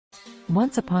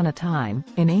Once upon a time,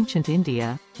 in ancient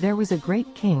India, there was a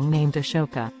great king named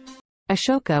Ashoka.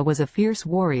 Ashoka was a fierce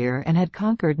warrior and had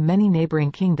conquered many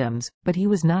neighboring kingdoms, but he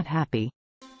was not happy.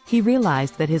 He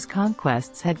realized that his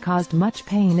conquests had caused much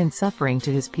pain and suffering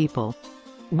to his people.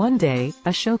 One day,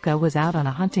 Ashoka was out on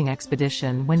a hunting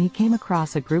expedition when he came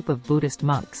across a group of Buddhist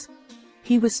monks.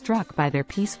 He was struck by their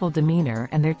peaceful demeanor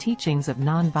and their teachings of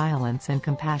non-violence and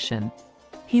compassion.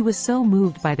 He was so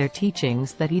moved by their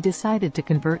teachings that he decided to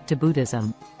convert to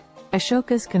Buddhism.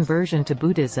 Ashoka's conversion to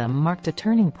Buddhism marked a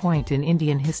turning point in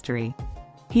Indian history.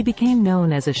 He became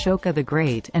known as Ashoka the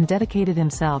Great and dedicated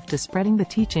himself to spreading the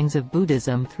teachings of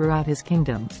Buddhism throughout his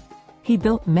kingdom. He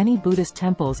built many Buddhist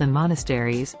temples and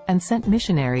monasteries, and sent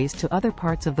missionaries to other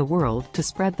parts of the world to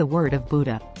spread the word of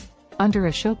Buddha. Under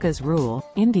Ashoka's rule,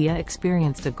 India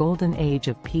experienced a golden age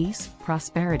of peace,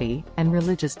 prosperity, and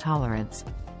religious tolerance.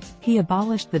 He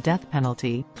abolished the death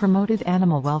penalty, promoted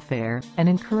animal welfare, and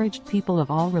encouraged people of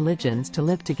all religions to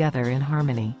live together in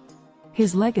harmony.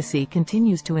 His legacy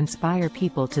continues to inspire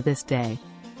people to this day.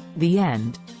 The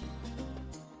end.